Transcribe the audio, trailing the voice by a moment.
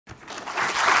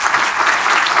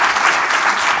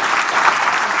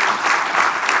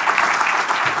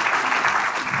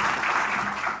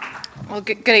Well,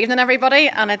 good evening, everybody,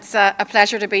 and it's a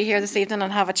pleasure to be here this evening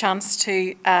and have a chance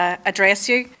to address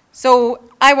you. So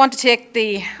I want to take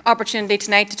the opportunity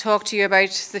tonight to talk to you about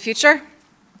the future.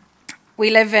 We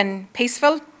live in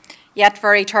peaceful, yet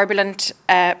very turbulent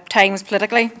times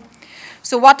politically.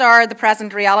 So what are the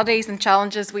present realities and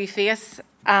challenges we face,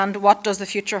 and what does the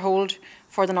future hold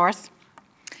for the North?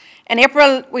 In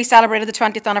April, we celebrated the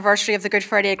 20th anniversary of the Good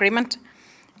Friday Agreement.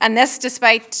 And this,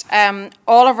 despite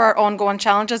all of our ongoing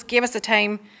challenges, gave us the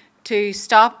time to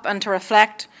stop and to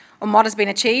reflect on what has been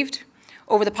achieved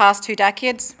over the past 2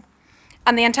 decades.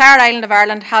 And the entire island of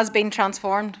Ireland has been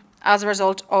transformed as a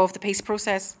result of the peace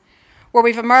process, where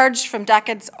we've emerged from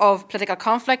decades of political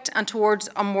conflict and towards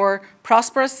a more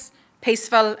prosperous,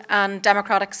 peaceful and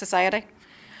democratic society,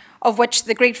 of which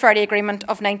the Good Friday Agreement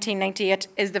of 1998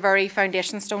 is the very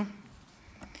foundation stone.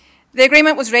 The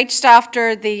agreement was reached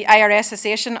after the IRS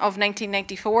cessation of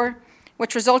 1994,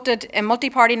 which resulted in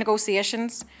multi-party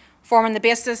negotiations, forming the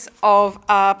basis of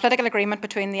a political agreement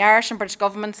between the Irish and British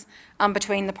governments and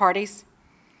between the parties.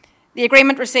 The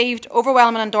agreement received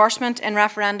overwhelming endorsement in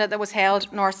referenda that was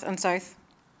held north and south.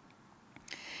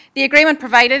 The agreement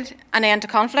provided an end to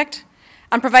conflict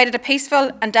and provided a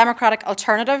peaceful and democratic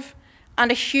alternative and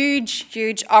a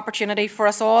huge opportunity for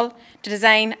us all to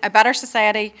design a better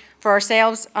society for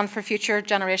ourselves and for future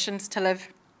generations to live.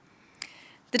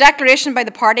 The declaration by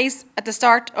the parties at the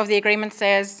start of the agreement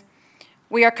says,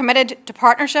 "We are committed to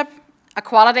partnership,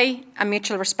 equality and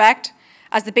mutual respect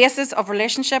as the basis of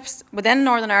relationships within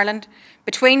Northern Ireland,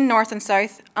 between North and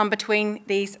South and between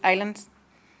these islands."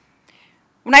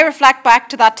 When I reflect back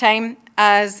to that time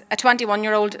as a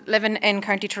 21-year-old living in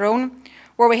County Tyrone,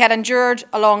 where we had endured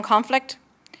a long conflict,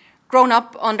 grown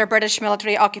up under British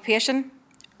military occupation,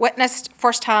 witnessed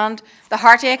firsthand the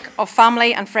heartache of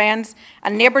family and friends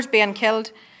and neighbours being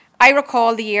killed, I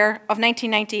recall the year of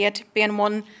 1998 being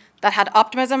one that had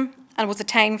optimism and was a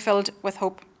time filled with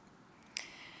hope.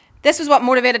 This was what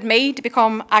motivated me to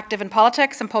become active in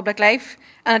politics and public life,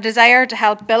 and a desire to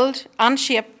help build and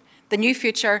shape the new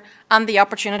future and the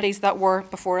opportunities that were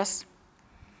before us.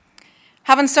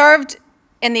 Having served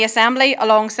in the Assembly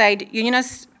alongside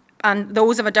Unionists and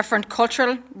those of a different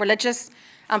cultural, religious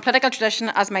and political tradition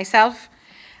as myself,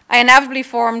 I inevitably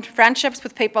formed friendships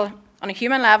with people on a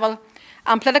human level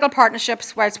and political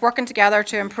partnerships whilst working together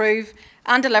to improve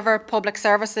and deliver public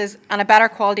services and a better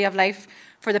quality of life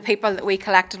for the people that we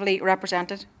collectively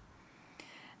represented.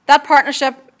 That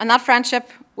partnership and that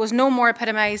friendship was no more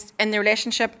epitomised in the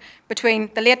relationship between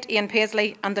the late Ian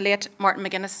Paisley and the late Martin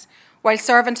McGuinness, while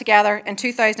serving together in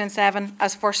 2007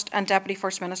 as First and Deputy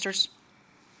First Ministers.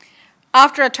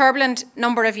 After a turbulent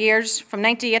number of years, from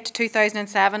 1998 to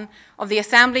 2007, of the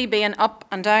Assembly being up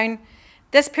and down,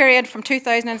 this period from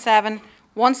 2007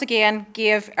 once again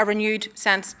gave a renewed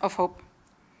sense of hope.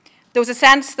 There was a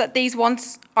sense that these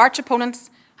once arch opponents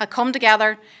had come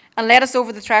together and led us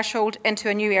over the threshold into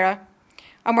a new era,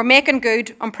 and were making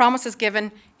good on promises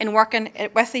given in working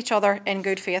with each other in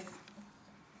good faith.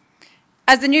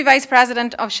 As the new Vice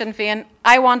President of Sinn Féin,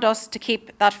 I want us to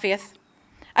keep that faith.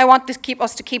 I want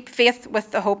us to keep faith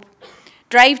with the hope,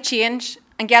 drive change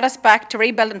and get us back to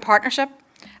rebuilding partnership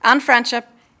and friendship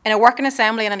in a working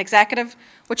assembly and an executive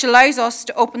which allows us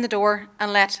to open the door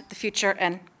and let the future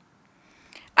in.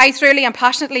 I truly and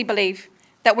passionately believe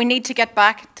that we need to get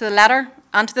back to the letter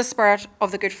and to the spirit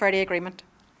of the Good Friday Agreement.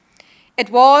 It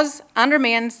was and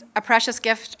remains a precious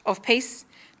gift of peace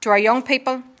to our young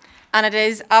people, and it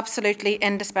is absolutely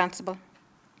indispensable.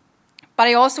 But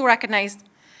I also recognise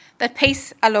that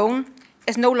peace alone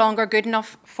is no longer good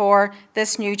enough for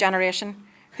this new generation,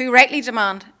 who rightly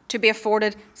demand to be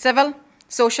afforded civil,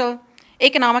 social,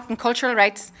 economic and cultural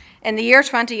rights in the year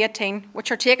 2018,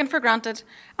 which are taken for granted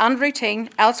and routine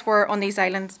elsewhere on these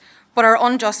islands, but are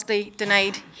unjustly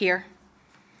denied here.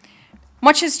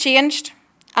 Much has changed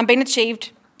and been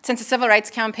achieved since the Civil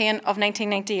Rights Campaign of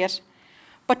 1998.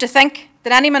 But to think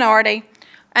that any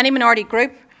minority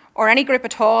group, or any group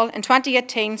at all in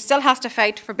 2018 still has to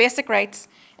fight for basic rights,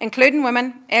 including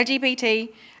women, LGBT,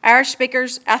 Irish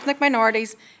speakers, ethnic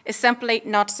minorities, is simply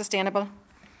not sustainable.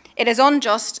 It is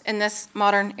unjust in this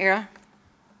modern era.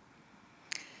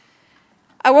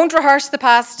 I won't rehearse the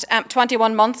past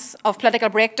 21 months of political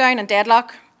breakdown and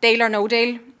deadlock, deal or no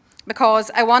deal,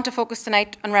 because I want to focus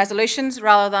tonight on resolutions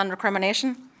rather than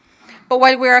recrimination. But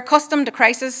while we are accustomed to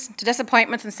crisis, to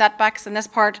disappointments and setbacks in this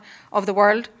part of the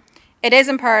world, it is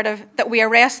imperative that we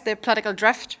arrest the political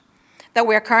drift that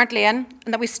we are currently in,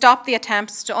 and that we stop the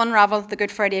attempts to unravel the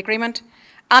Good Friday Agreement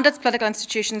and its political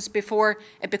institutions before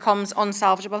it becomes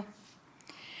unsalvageable.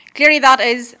 Clearly that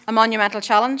is a monumental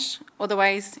challenge,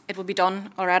 otherwise it will be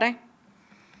done already.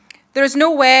 There is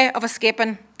no way of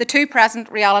escaping the two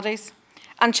present realities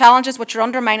and challenges which are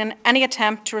undermining any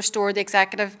attempt to restore the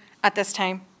executive at this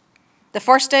time. The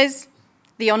first is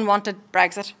the unwanted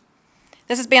Brexit.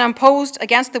 This has been imposed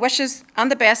against the wishes and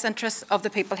the best interests of the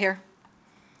people here.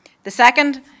 The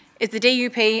second is the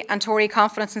DUP and Tory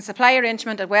confidence and supply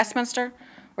arrangement at Westminster,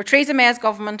 where Theresa May's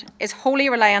government is wholly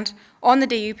reliant on the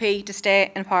DUP to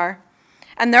stay in power,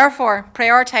 and therefore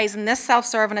prioritising this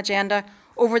self-serving agenda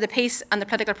over the peace and the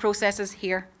political processes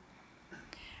here.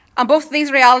 And both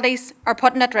these realities are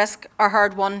putting at risk our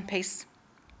hard-won peace.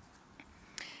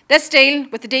 This deal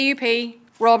with the DUP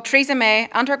robbed Theresa May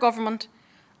and her government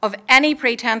of any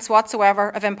pretence whatsoever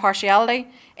of impartiality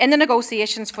in the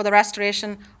negotiations for the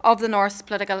restoration of the North's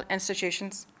political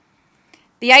institutions.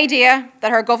 The idea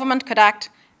that her government could act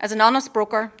as an honest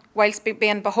broker whilst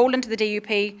being beholden to the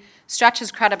DUP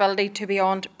stretches credibility to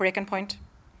beyond breaking point.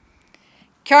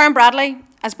 Karen Bradley,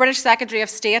 as British Secretary of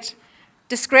State,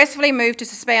 disgracefully moved to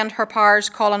suspend her powers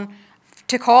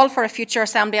to call for a future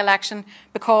Assembly election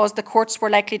because the courts were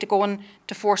likely to go on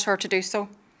to force her to do so.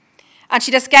 And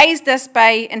she disguised this by,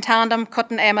 in tandem,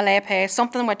 cutting MLA pay,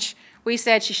 something which we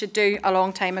said she should do a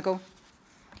long time ago.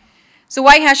 So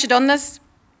why has she done this?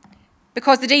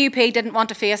 Because the DUP didn't want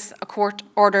to face a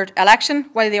court-ordered election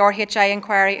while the RHI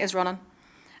inquiry is running,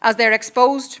 as they're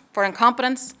exposed for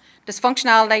incompetence,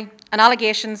 dysfunctionality and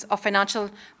allegations of financial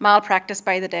malpractice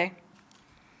by the day.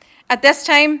 At this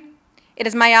time, it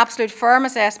is my absolute firm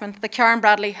assessment that Karen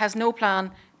Bradley has no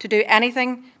plan to do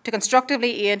anything to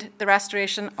constructively aid the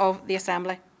restoration of the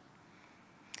Assembly.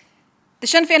 The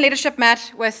Sinn Féin leadership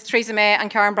met with Theresa May and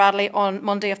Karen Bradley on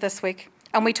Monday of this week,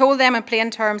 and we told them in plain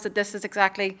terms that this is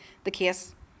exactly the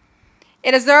case.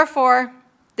 It is therefore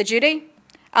the duty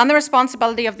and the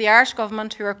responsibility of the Irish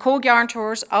Government, who are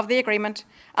co-guarantors of the agreement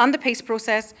and the peace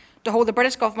process, to hold the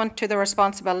British Government to their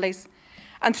responsibilities.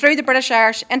 And through the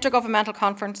British-Irish Intergovernmental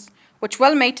Conference, which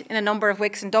will meet in a number of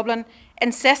weeks in Dublin,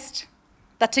 insist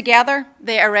that together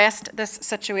they arrest this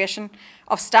situation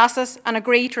of stasis and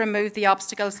agree to remove the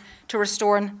obstacles to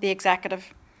restoring the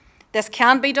executive. This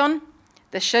can be done,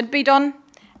 this should be done,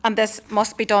 and this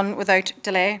must be done without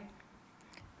delay.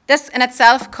 This in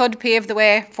itself could pave the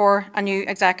way for a new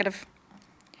executive.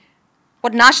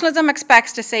 What nationalism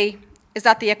expects to see is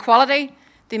that the equality,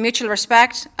 the mutual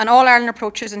respect and all Ireland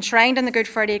approaches enshrined in the Good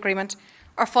Friday Agreement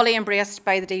are fully embraced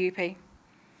by the DUP.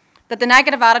 That the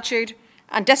negative attitude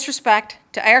and disrespect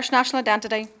to Irish national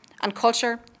identity and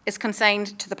culture is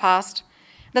consigned to the past.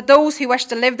 That those who wish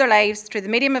to live their lives through the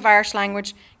medium of Irish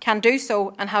language can do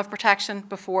so and have protection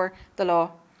before the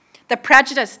law. The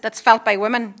prejudice that's felt by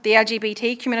women, the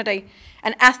LGBT community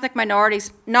and ethnic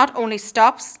minorities not only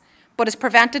stops, but is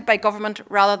prevented by government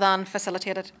rather than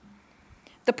facilitated.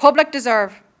 The public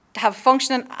deserve to have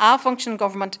a functioning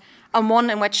government and one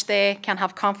in which they can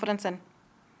have confidence in.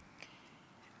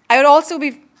 I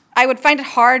would find it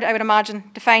hard, I would imagine,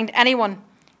 to find anyone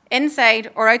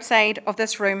inside or outside of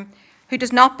this room who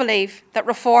does not believe that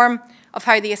reform of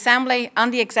how the Assembly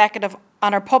and the Executive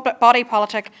and our public body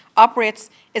politic operates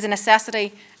is a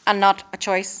necessity and not a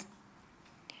choice.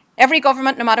 Every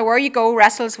government, no matter where you go,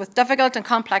 wrestles with difficult and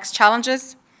complex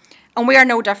challenges, and we are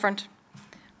no different.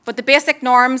 But the basic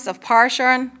norms of power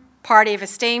sharing, party of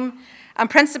esteem, and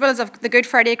principles of the Good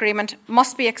Friday Agreement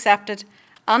must be accepted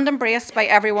and embraced by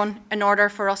everyone in order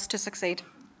for us to succeed.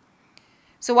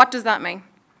 So what does that mean?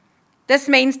 This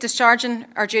means discharging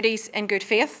our duties in good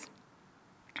faith.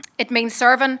 It means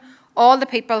serving all the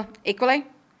people equally.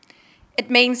 It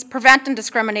means preventing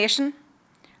discrimination,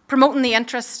 promoting the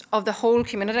interests of the whole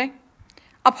community,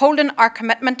 upholding our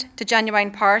commitment to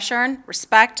genuine power sharing,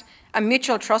 respect and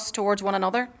mutual trust towards one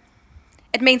another.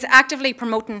 It means actively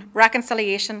promoting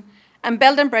reconciliation and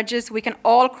building bridges we can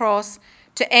all cross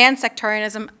to end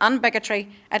sectarianism and bigotry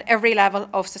at every level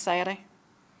of society.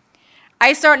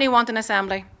 I certainly want an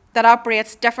Assembly that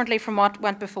operates differently from what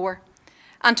went before,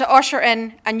 and to usher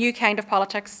in a new kind of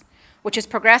politics, which is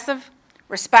progressive,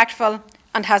 respectful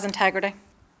and has integrity.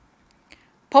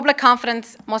 Public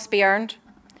confidence must be earned,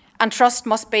 and trust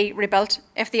must be rebuilt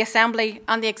if the Assembly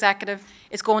and the Executive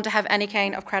is going to have any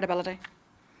kind of credibility.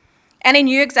 Any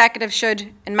new executive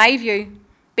should, in my view,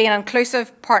 be an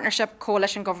inclusive partnership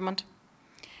coalition government.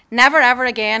 Never ever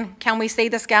again can we see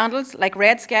the scandals like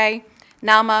Red Sky,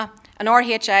 NAMA and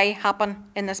RHI happen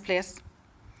in this place.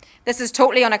 This is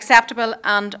totally unacceptable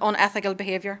and unethical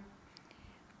behaviour.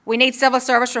 We need civil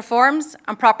service reforms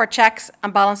and proper checks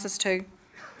and balances too.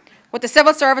 What the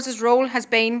civil services role has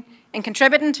been in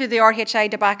contributing to the RHI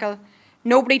debacle,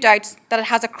 nobody doubts that it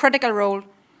has a critical role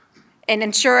in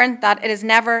ensuring that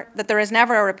there is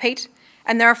never a repeat,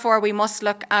 and therefore we must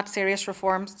look at serious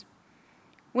reforms.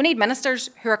 We need ministers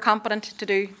who are competent to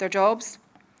do their jobs.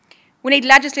 We need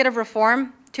legislative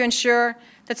reform to ensure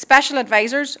that special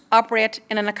advisers operate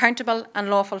in an accountable and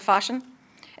lawful fashion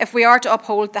if we are to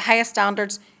uphold the highest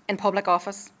standards in public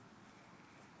office.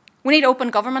 We need open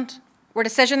government, where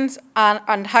decisions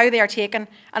on how they are taken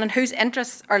and on whose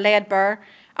interests are laid bare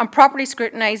and properly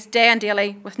scrutinised day and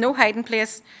daily with no hiding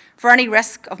place for any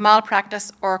risk of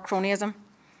malpractice or cronyism.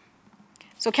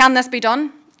 So can this be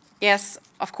done? Yes,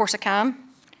 of course it can.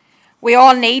 We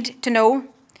all need to know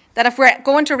that if we're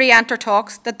going to re-enter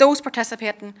talks, that those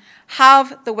participating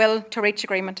have the will to reach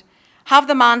agreement, have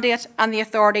the mandate and the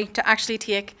authority to actually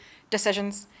take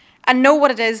decisions, and know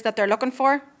what it is that they're looking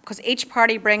for, because each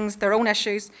party brings their own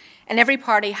issues, and every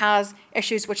party has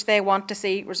issues which they want to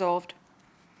see resolved.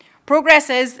 Progress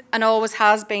is and always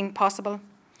has been possible.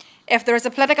 If there is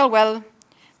a political will,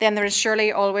 then there is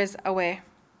surely always a way.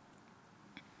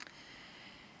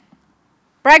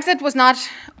 Brexit was not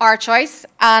our choice,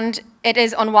 and it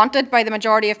is unwanted by the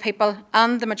majority of people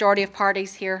and the majority of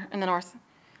parties here in the North.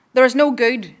 There is no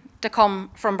good to come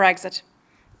from Brexit,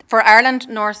 for Ireland,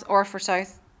 North or for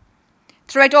South.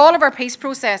 Throughout all of our peace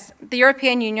process, the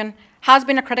European Union has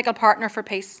been a critical partner for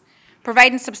peace,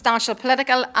 providing substantial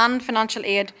political and financial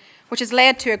aid, which has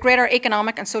led to a greater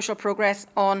economic and social progress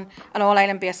on an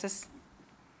all-island basis.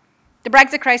 The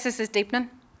Brexit crisis is deepening.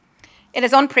 It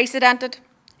is unprecedented,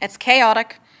 it's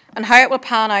chaotic, and how it will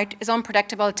pan out is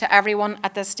unpredictable to everyone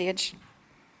at this stage.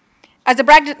 As the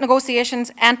Brexit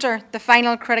negotiations enter the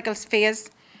final critical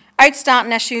phase,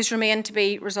 outstanding issues remain to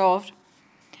be resolved,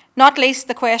 not least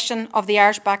the question of the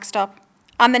Irish backstop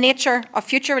and the nature of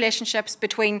future relationships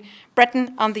between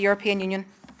Britain and the European Union.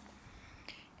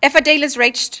 If a deal is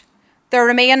reached, there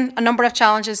remain a number of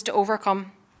challenges to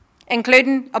overcome,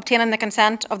 including obtaining the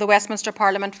consent of the Westminster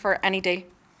Parliament for any deal.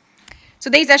 So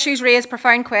these issues raise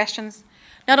profound questions,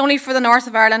 not only for the North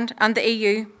of Ireland and the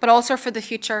EU, but also for the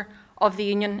future of the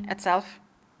Union itself.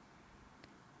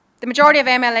 The majority of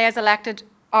MLAs elected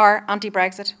are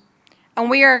anti-Brexit, and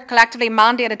we are collectively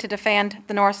mandated to defend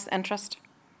the North's interest.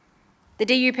 The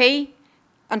DUP,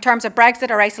 in terms of Brexit,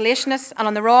 are isolationists and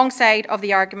on the wrong side of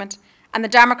the argument and the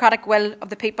democratic will of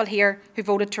the people here who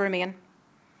voted to remain.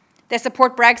 They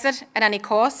support Brexit at any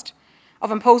cost,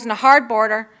 of imposing a hard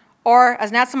border, or,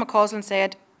 as Nelson McCausland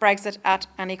said, Brexit at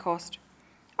any cost.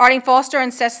 Arlene Foster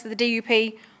insists that the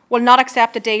DUP will not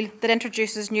accept a deal that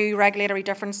introduces new regulatory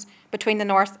difference between the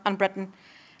North and Britain,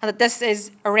 and that this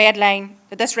is a red line,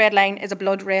 that this red line is a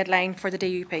blood red line for the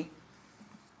DUP.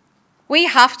 We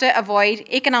have to avoid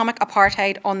economic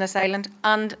apartheid on this island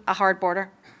and a hard border.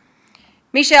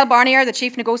 Michel Barnier, the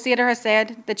chief negotiator, has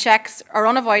said the checks are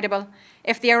unavoidable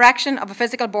if the erection of a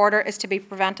physical border is to be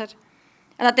prevented,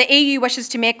 and that the EU wishes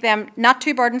to make them not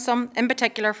too burdensome, in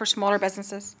particular for smaller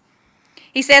businesses.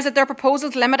 He says that their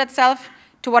proposals limit itself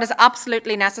to what is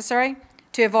absolutely necessary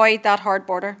to avoid that hard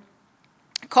border,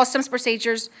 customs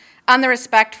procedures and the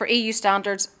respect for EU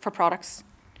standards for products.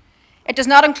 It does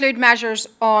not include measures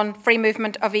on free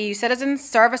movement of EU citizens,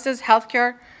 services,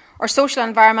 healthcare or social and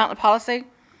environmental policy,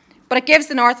 but it gives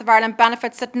the North of Ireland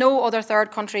benefits that no other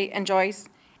third country enjoys,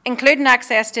 including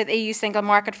access to the EU single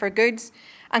market for goods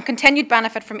and continued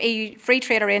benefit from EU free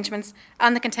trade arrangements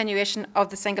and the continuation of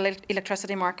the single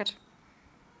electricity market.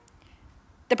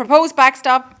 The proposed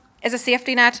backstop is a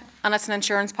safety net and it's an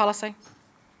insurance policy.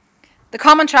 The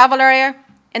common travel area,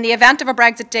 in the event of a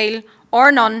Brexit deal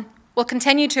or none, will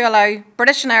continue to allow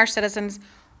British and Irish citizens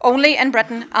only in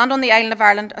Britain and on the island of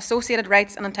Ireland associated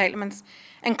rights and entitlements,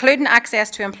 including access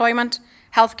to employment,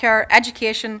 healthcare,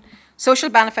 education, social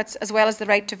benefits, as well as the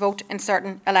right to vote in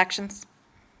certain elections.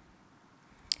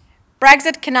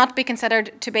 Brexit cannot be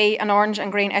considered to be an orange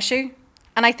and green issue,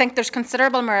 and I think there's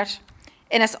considerable merit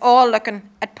in us all looking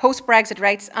at post-Brexit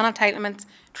rights and entitlements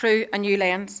through a new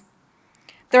lens.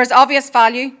 There is obvious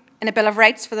value in a Bill of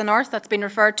Rights for the North that's been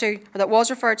referred to, or that was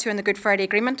referred to in the Good Friday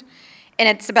Agreement, in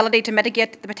its ability to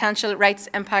mitigate the potential rights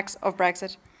impacts of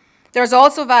Brexit. There is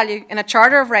also value in a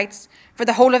Charter of Rights for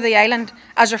the whole of the island,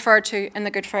 as referred to in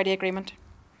the Good Friday Agreement.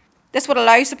 This would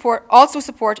also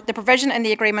support the provision in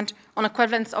the agreement on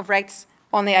equivalence of rights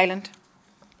on the island.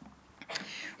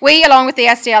 We, along with the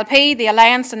SDLP, the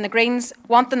Alliance and the Greens,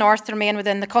 want the North to remain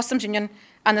within the Customs Union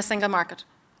and the single market.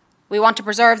 We want to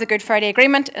preserve the Good Friday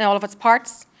Agreement in all of its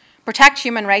parts, protect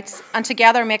human rights, and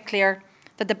together make clear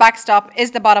that the backstop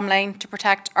is the bottom line to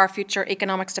protect our future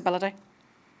economic stability.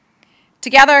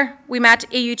 Together, we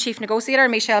met EU Chief Negotiator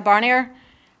Michel Barnier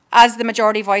as the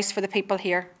majority voice for the people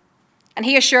here, and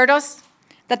he assured us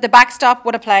that the backstop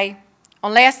would apply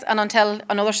unless and until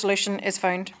another solution is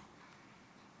found.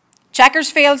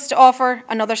 Chequers fails to offer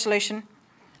another solution,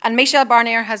 and Michel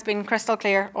Barnier has been crystal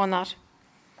clear on that.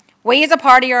 We as a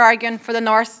party are arguing for the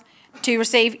North to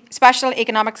receive special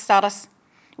economic status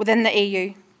within the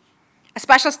EU. A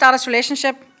special status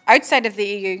relationship outside of the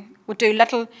EU would do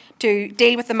little to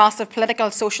deal with the massive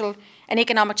political, social and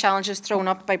economic challenges thrown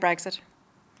up by Brexit.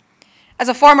 As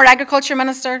a former Agriculture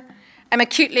Minister, I'm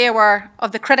acutely aware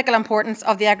of the critical importance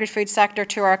of the agri-food sector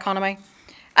to our economy,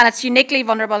 and it's uniquely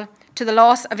vulnerable to the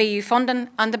loss of EU funding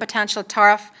and the potential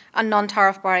tariff and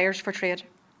non-tariff barriers for trade.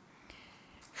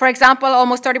 For example,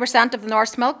 almost 30% of the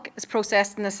North's milk is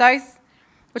processed in the south,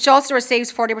 which also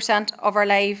receives 40% of our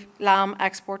live lamb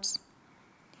exports.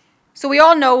 So we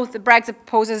all know that Brexit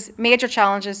poses major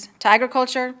challenges to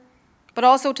agriculture, but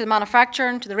also to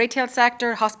manufacturing, to the retail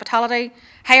sector, hospitality,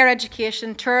 higher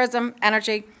education, tourism,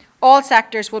 energy. All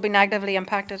sectors will be negatively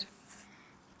impacted.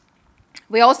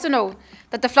 We also know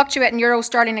that the fluctuating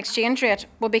euro-sterling exchange rate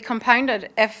will be compounded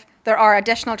if there are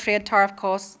additional trade tariff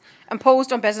costs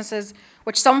imposed on businesses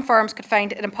which some firms could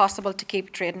find it impossible to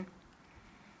keep trading.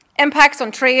 Impacts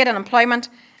on trade and employment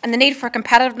and the need for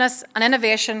competitiveness and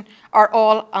innovation are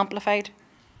all amplified.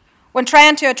 When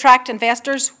trying to attract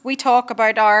investors, we talk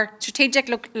about our strategic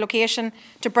location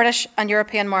to British and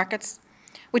European markets.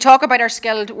 We talk about our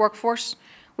skilled workforce.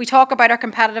 We talk about our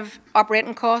competitive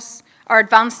operating costs, our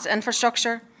advanced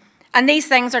infrastructure, and these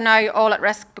things are now all at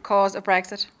risk because of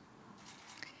Brexit.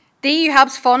 The EU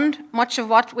helps fund much of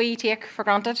what we take for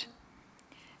granted.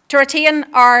 To retain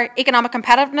our economic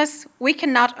competitiveness, we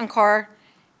cannot incur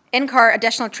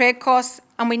additional trade costs,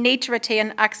 and we need to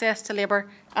retain access to labour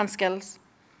and skills.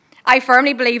 I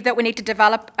firmly believe that we need to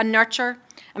develop and nurture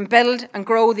and build and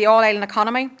grow the all-island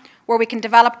economy, where we can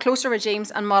develop closer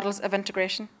regimes and models of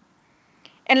integration.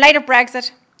 In light of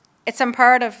Brexit, it's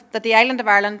imperative that the island of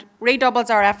Ireland redoubles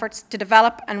our efforts to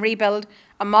develop and rebuild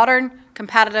a modern,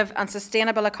 competitive and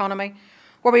sustainable economy,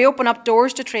 where we open up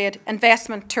doors to trade,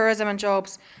 investment, tourism and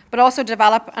jobs, but also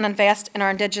develop and invest in our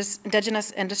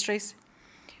indigenous industries.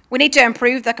 We need to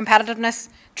improve the competitiveness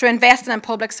through investing in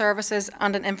public services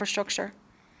and in infrastructure.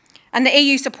 And the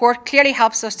EU support clearly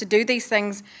helps us to do these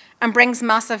things and brings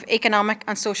massive economic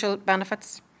and social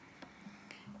benefits.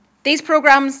 These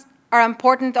programmes are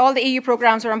important, all the EU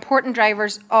programmes are important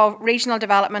drivers of regional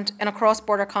development in a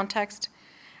cross-border context,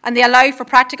 and they allow for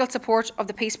practical support of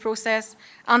the peace process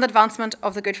and advancement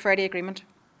of the Good Friday Agreement.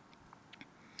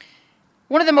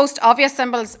 One of the most obvious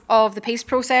symbols of the peace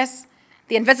process,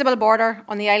 the invisible border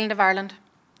on the island of Ireland,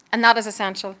 and that is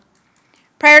essential.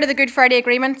 Prior to the Good Friday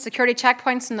Agreement, security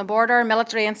checkpoints on the border,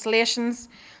 military installations,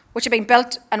 which had been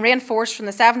built and reinforced from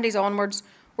the 70s onwards,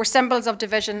 were symbols of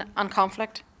division and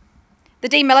conflict. The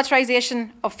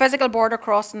demilitarisation of physical border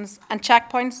crossings and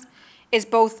checkpoints is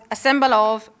both a symbol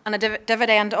of and a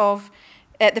dividend of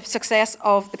the success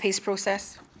of the peace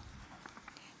process.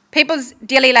 People's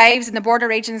daily lives in the border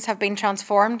regions have been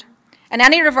transformed, and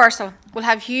any reversal will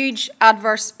have huge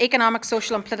adverse economic,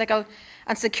 social and political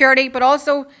and security, but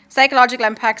also psychological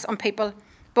impacts on people,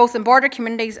 both in border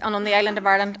communities and on the island of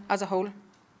Ireland as a whole.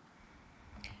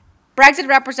 Brexit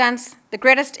represents the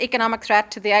greatest economic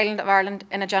threat to the island of Ireland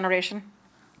in a generation.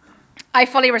 I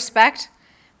fully respect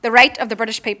the right of the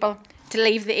British people to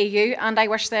leave the EU, and I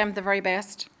wish them the very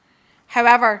best.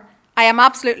 However, I am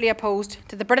absolutely opposed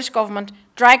to the British government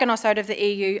dragging us out of the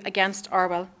EU against our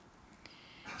will.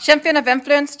 Sinn Féin have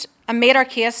influenced and made our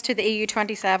case to the EU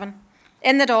 27,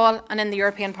 in the Dáil and in the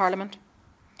European Parliament.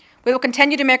 We will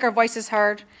continue to make our voices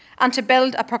heard and to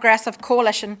build a progressive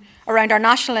coalition around our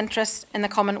national interests in the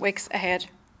coming weeks ahead.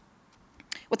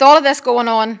 With all of this going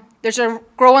on, there's a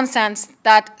growing sense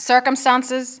that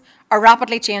circumstances are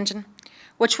rapidly changing,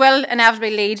 which will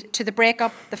inevitably lead to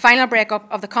the final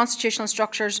breakup of the constitutional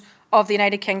structures of the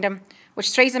United Kingdom,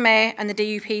 which Theresa May and the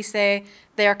DUP say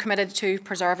they are committed to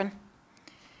preserving.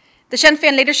 The Sinn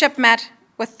Féin leadership met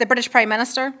with the British Prime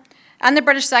Minister and the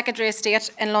British Secretary of State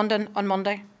in London on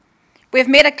Monday. We have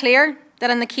made it clear that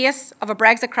in the case of a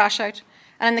Brexit crash-out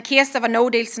and in the case of a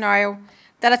no-deal scenario,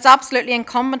 that it's absolutely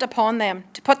incumbent upon them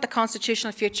to put the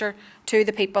constitutional future to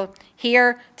the people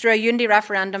here through a unity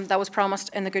referendum that was promised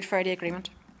in the Good Friday Agreement.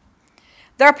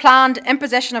 Their planned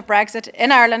imposition of Brexit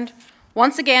in Ireland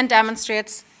once again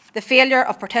demonstrates the failure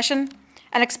of partition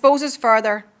and exposes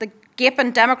further the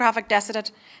gaping demographic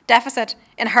deficit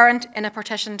inherent in a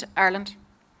partitioned Ireland.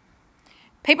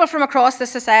 People from across this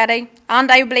society,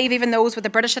 and I believe even those with a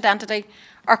British identity,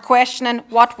 are questioning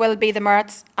what will be the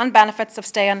merits and benefits of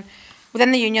staying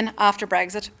within the Union after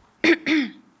Brexit.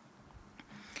 The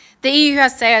EU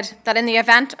has said that in the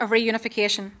event of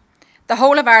reunification, the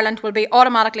whole of Ireland will be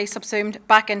automatically subsumed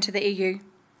back into the EU.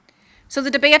 So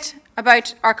the debate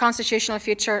about our constitutional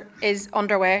future is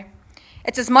underway.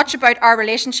 It's as much about our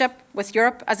relationship with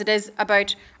Europe as it is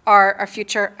about our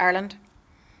future Ireland.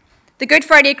 The Good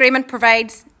Friday Agreement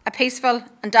provides a peaceful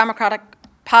and democratic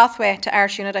pathway to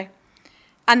Irish unity.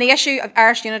 And the issue of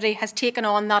Irish unity has taken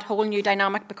on that whole new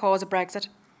dynamic because of Brexit.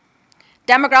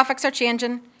 Demographics are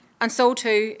changing, and so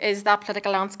too is that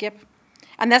political landscape.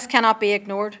 And this cannot be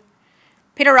ignored.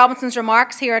 Peter Robinson's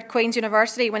remarks here at Queen's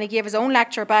University when he gave his own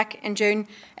lecture back in June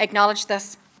acknowledged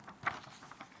this.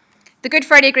 The Good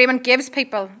Friday Agreement gives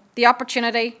people the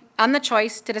opportunity and the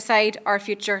choice to decide our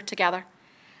future together.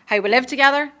 How we live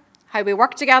together, how we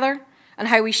work together, and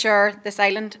how we share this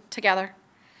island together.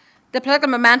 The political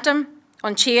momentum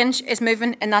on change is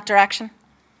moving in that direction.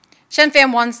 Sinn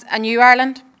Féin wants a new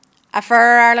Ireland, a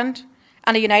fairer Ireland,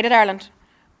 and a united Ireland,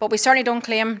 but we certainly don't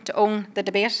claim to own the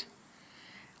debate.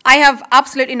 I have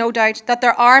absolutely no doubt that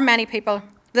there are many people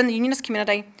within the unionist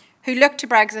community who look to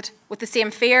Brexit with the same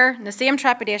fear and the same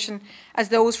trepidation as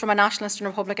those from a nationalist and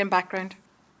Republican background.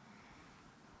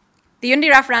 The unity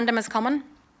referendum is coming,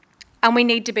 and we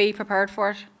need to be prepared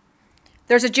for it.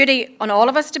 There's a duty on all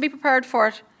of us to be prepared for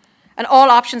it, and all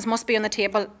options must be on the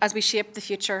table as we shape the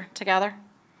future together.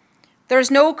 There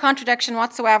is no contradiction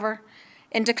whatsoever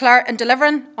in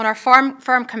delivering on our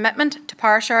firm commitment to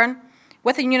power sharing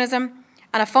with unionism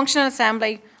and a functional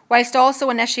assembly, whilst also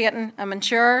initiating a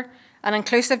mature and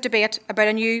inclusive debate about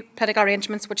a new political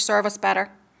arrangements which serve us better.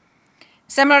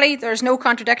 Similarly, there is no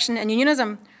contradiction in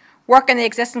unionism working the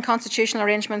existing constitutional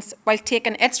arrangements while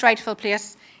taking its rightful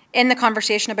place in the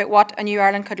conversation about what a new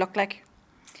Ireland could look like.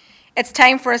 It's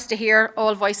time for us to hear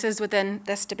all voices within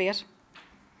this debate.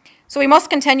 So we must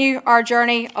continue our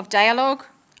journey of dialogue,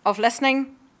 of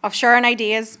listening, of sharing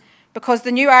ideas, because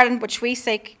the new Ireland which we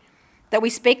seek, that we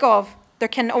speak of, there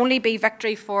can only be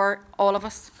victory for all of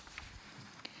us.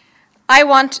 I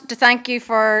want to thank you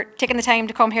for taking the time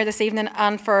to come here this evening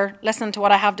and for listening to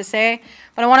what I have to say,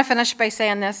 but I want to finish by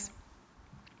saying this.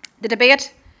 The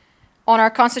debate on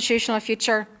our constitutional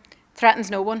future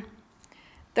threatens no one.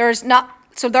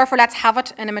 So therefore let's have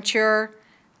it in a mature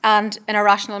and in a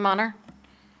rational manner.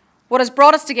 What has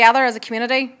brought us together as a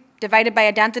community, divided by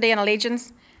identity and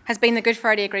allegiance, has been the Good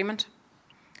Friday Agreement.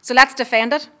 So let's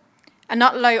defend it and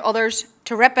not allow others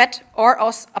to rip it or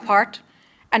us apart,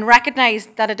 and recognise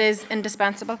that it is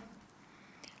indispensable.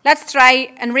 Let's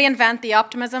try and reinvent the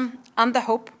optimism and the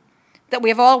hope that we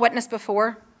have all witnessed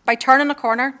before by turning a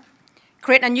corner,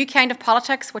 creating a new kind of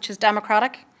politics which is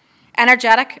democratic,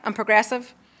 energetic and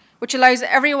progressive, which allows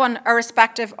everyone,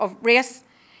 irrespective of race,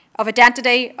 of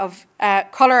identity, of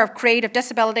colour, of creed, of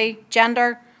disability,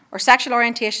 gender or sexual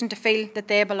orientation to feel that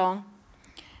they belong.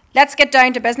 Let's get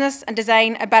down to business and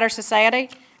design a better society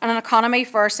and an economy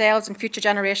for ourselves and future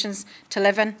generations to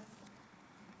live in.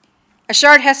 A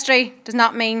shared history does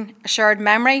not mean a shared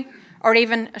memory or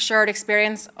even a shared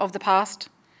experience of the past,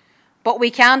 but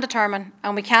we can determine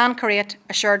and we can create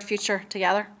a shared future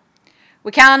together.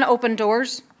 We can open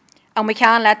doors and we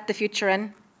can let the future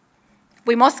in.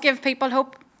 We must give people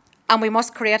hope and we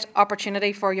must create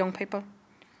opportunity for young people.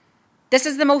 This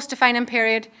is the most defining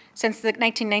period since the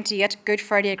 1998 Good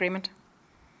Friday Agreement.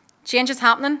 Change is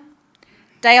happening.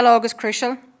 Dialogue is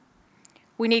crucial.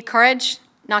 We need courage,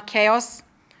 not chaos.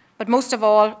 But most of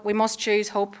all, we must choose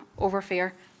hope over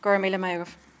fear. Gura míle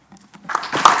maith.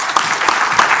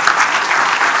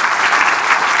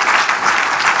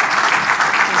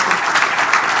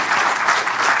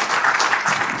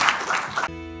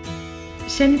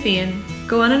 Sinn Féin,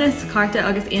 Goannas Carta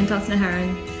agus Aontas na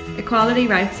HÉireann, Equality,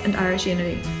 Rights and Irish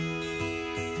Unity.